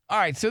All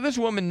right, so this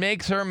woman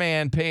makes her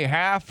man pay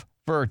half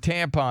for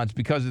tampons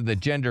because of the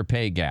gender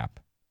pay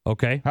gap.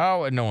 Okay.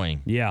 How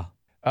annoying. Yeah.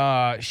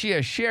 She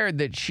has shared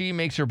that she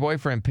makes her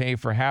boyfriend pay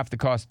for half the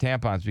cost of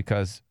tampons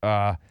because,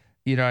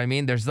 you know what I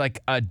mean? There's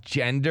like a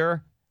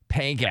gender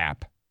pay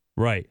gap.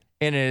 Right.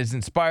 And it has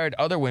inspired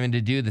other women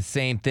to do the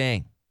same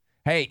thing.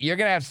 Hey, you're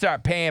going to have to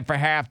start paying for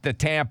half the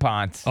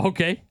tampons.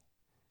 Okay.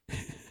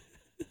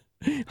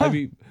 I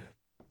mean,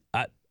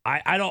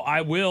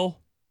 I will.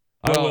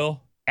 I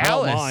will. I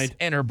don't Alice mind.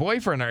 and her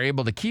boyfriend are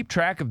able to keep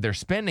track of their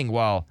spending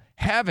while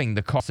having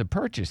the cost of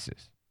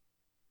purchases.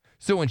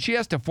 So when she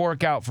has to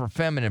fork out for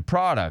feminine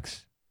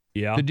products,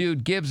 the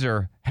dude gives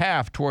her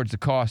half towards the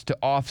cost to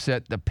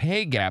offset the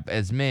pay gap,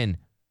 as men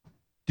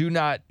do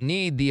not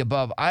need the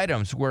above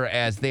items,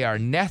 whereas they are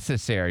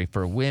necessary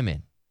for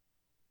women.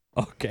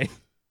 Okay.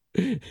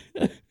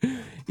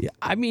 Yeah,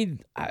 I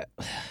mean,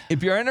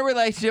 if you're in a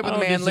relationship with a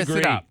man, disagree.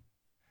 listen up.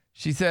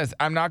 She says,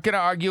 I'm not going to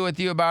argue with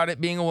you about it.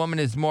 Being a woman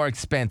is more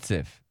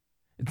expensive.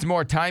 It's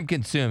more time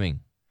consuming.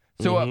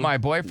 So what my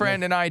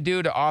boyfriend and I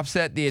do to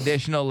offset the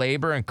additional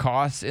labor and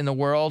costs in the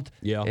world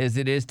is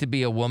it is to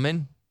be a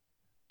woman.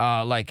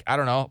 Like, I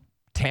don't know,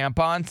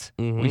 tampons.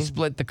 We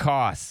split the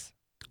costs.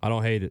 I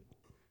don't hate it.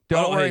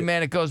 Don't worry,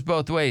 man. It goes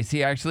both ways.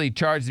 He actually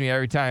charges me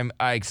every time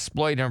I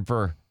exploit him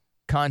for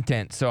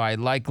content, so I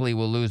likely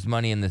will lose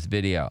money in this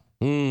video.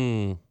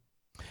 Oh,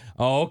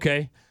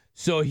 okay.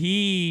 So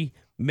he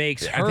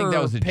makes her I think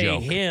that was a pay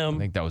joke. him. I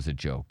think that was a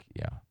joke.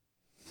 Yeah.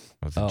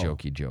 That was a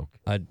jokey joke.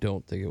 I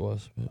don't think it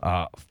was.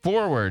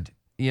 Forward,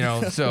 you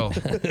know, so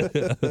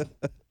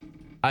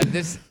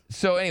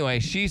so anyway,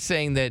 she's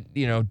saying that,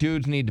 you know,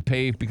 dudes need to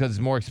pay because it's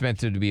more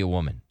expensive to be a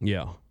woman.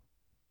 Yeah.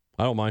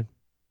 I don't mind.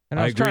 And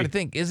I was trying to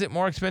think, is it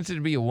more expensive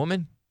to be a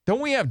woman?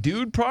 Don't we have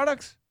dude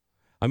products?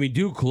 I mean,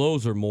 dude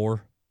clothes are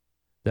more.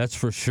 That's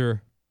for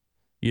sure.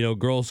 You know,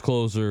 girls'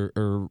 clothes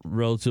are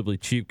relatively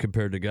cheap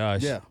compared to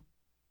guys. Yeah.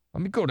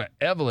 Let me go to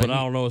Evelyn. But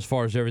I don't know as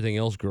far as everything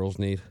else girls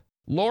need.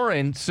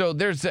 Lauren, so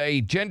there's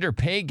a gender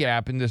pay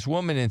gap, and this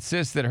woman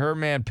insists that her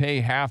man pay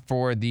half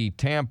for the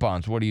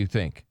tampons. What do you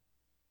think?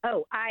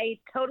 Oh, I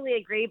totally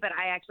agree, but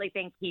I actually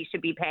think he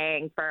should be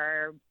paying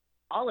for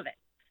all of it.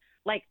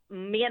 Like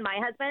me and my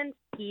husband,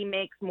 he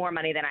makes more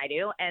money than I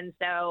do, and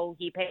so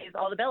he pays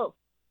all the bills.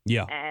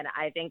 Yeah. And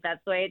I think that's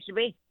the way it should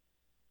be.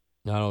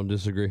 I don't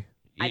disagree.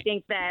 I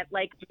think that,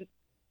 like,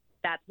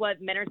 that's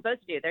what men are supposed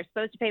to do. They're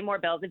supposed to pay more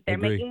bills. If they're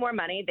Agree. making more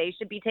money, they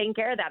should be taking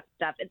care of that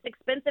stuff. It's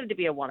expensive to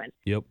be a woman.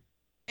 Yep.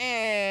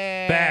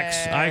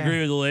 Facts. I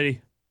agree with the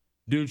lady.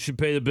 Dude should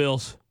pay the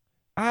bills.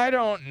 I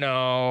don't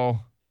know.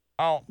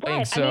 I don't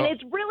think so. I mean,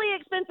 it's really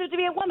expensive to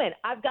be a woman.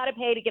 I've got to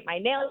pay to get my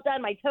nails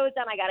done, my toes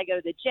done. I got to go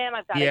to the gym.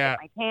 I've got to get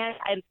my tan.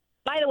 And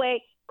by the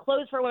way,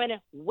 clothes for women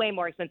way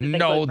more expensive than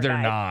clothes for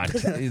they're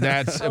guys. not.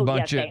 That's a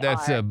bunch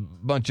yes, of a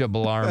bunch of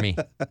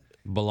balarmy.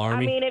 Balarmy. I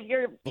mean, if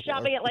you're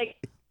shopping at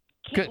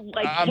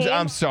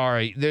I'm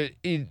sorry.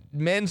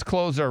 Men's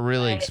clothes are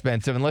really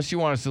expensive unless you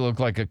want us to look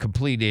like a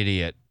complete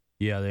idiot.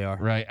 Yeah, they are.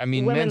 Right. I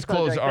mean, Women's men's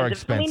clothes are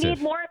expensive. We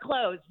need more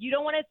clothes. You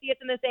don't want to see us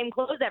in the same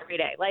clothes every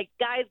day. Like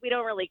guys, we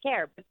don't really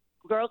care. But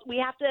girls, we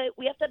have to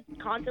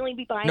constantly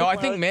be buying. No, clothes.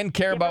 I think men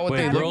care about what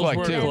they look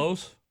like too.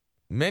 Clothes?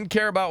 Men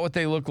care about what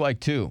they look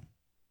like too.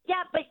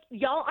 Yeah, but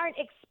y'all aren't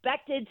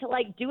expected to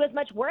like do as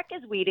much work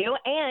as we do,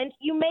 and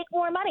you make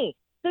more money.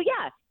 So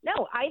yeah,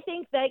 no, I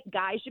think that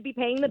guys should be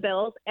paying the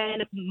bills,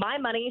 and my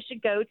money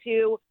should go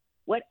to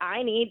what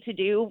I need to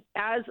do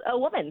as a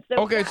woman. So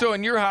okay, so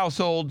in your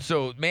household,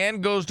 so man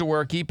goes to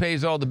work, he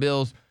pays all the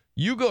bills.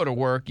 You go to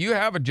work, you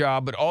have a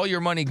job, but all your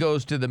money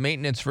goes to the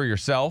maintenance for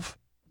yourself.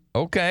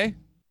 Okay.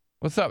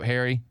 What's up,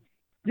 Harry?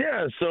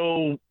 Yeah,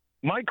 so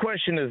my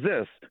question is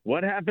this.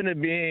 What happened to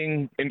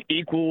being an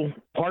equal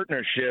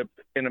partnership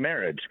in a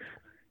marriage?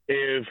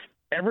 If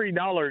every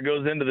dollar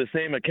goes into the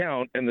same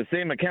account and the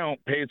same account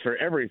pays for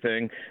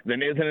everything,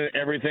 then isn't it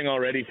everything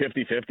already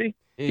 50-50?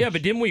 Yeah,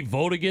 but didn't we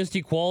vote against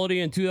equality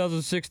in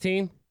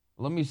 2016?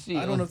 Let me see.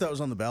 I don't know if that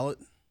was on the ballot.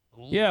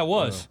 Yeah, it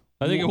was.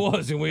 I think it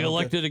was, and we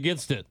elected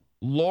against it.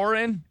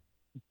 Lauren,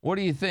 what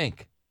do you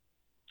think?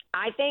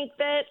 I think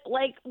that,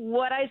 like,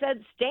 what I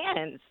said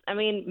stands. I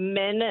mean,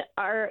 men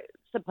are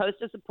supposed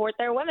to support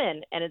their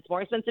women, and it's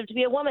more expensive to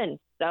be a woman.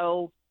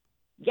 So,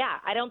 yeah,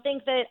 I don't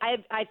think that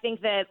I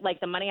think that,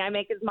 like, the money I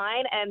make is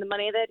mine, and the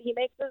money that he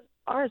makes is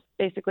ours,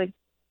 basically.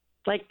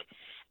 Like,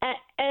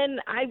 and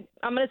I'm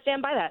going to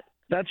stand by that.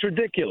 That's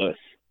ridiculous.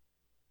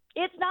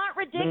 It's not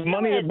ridiculous. The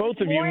money that both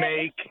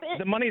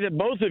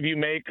of you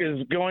make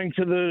is going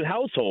to the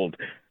household.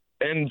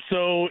 And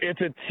so it's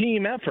a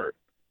team effort.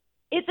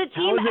 It's a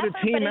team effort. How is it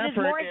a team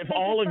effort if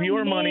all of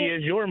your money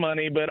is your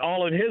money, but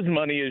all of his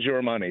money is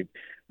your money?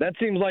 That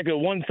seems like a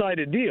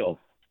one-sided deal.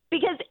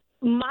 Because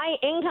my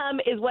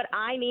income is what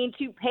I need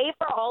to pay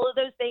for all of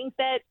those things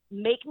that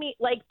make me,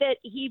 like, that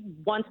he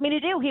wants me to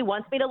do. He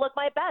wants me to look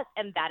my best,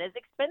 and that is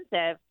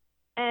expensive.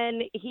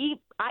 And so you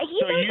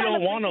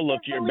don't want to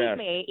look your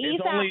best.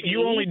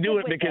 You only do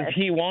it because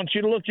he wants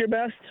you to look your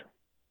best?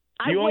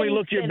 You only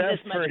look your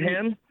best for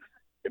him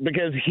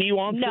because he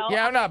wants it?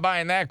 Yeah, I'm not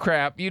buying that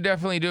crap. You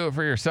definitely do it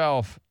for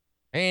yourself.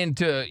 And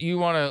you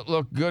want to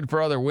look good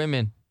for other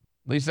women.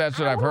 At least that's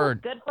what I've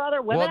heard. Good for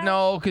other women? Well,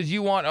 no, because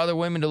you want other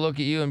women to look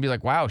at you and be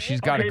like, wow, she's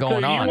got it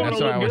going on.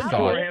 That's what I always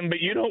thought. For him, but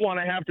you don't want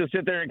to have to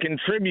sit there and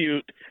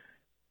contribute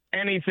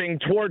anything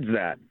towards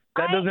that.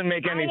 That doesn't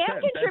make any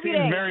sense. That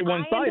seems very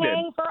one-sided. I am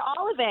paying for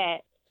all of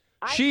it.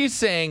 She's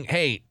saying,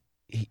 hey,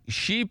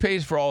 she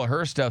pays for all of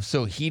her stuff,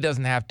 so he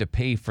doesn't have to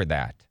pay for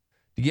that.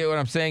 You get what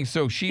I'm saying?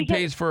 So she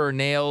pays for her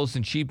nails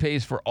and she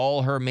pays for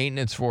all her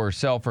maintenance for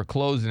herself, her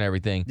clothes and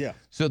everything. Yeah.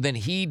 So then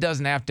he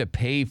doesn't have to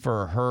pay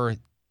for her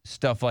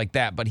stuff like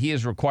that, but he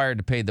is required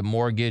to pay the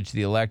mortgage,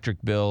 the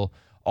electric bill,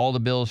 all the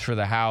bills for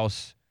the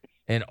house,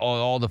 and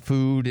all the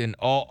food and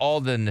all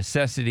the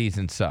necessities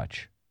and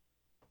such.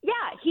 Yeah,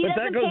 he But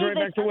that goes right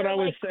back to what I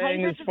was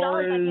saying as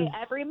far as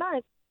every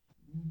month.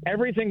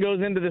 Everything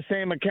goes into the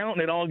same account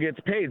and it all gets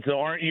paid. So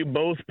aren't you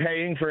both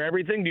paying for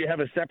everything? Do you have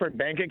a separate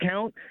bank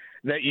account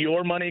that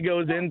your money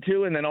goes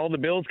into and then all the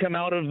bills come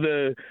out of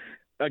the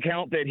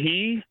account that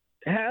he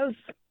has?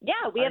 Yeah,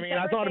 we have.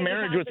 I thought a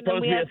marriage was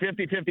supposed to be a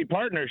 50-50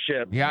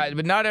 partnership. Yeah,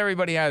 but not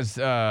everybody has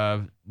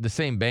the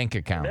same bank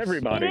account.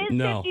 Everybody. It is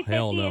No, 50-50.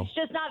 hell no. It's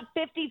just not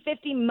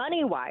 50-50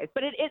 money-wise.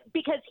 But it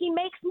because he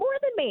makes more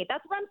than me.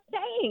 That's what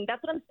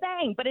I'm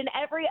saying. But in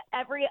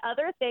every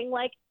other thing,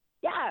 like,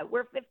 yeah,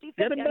 we're 50-50.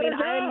 Get a better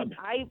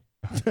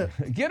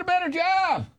job. Get a better job.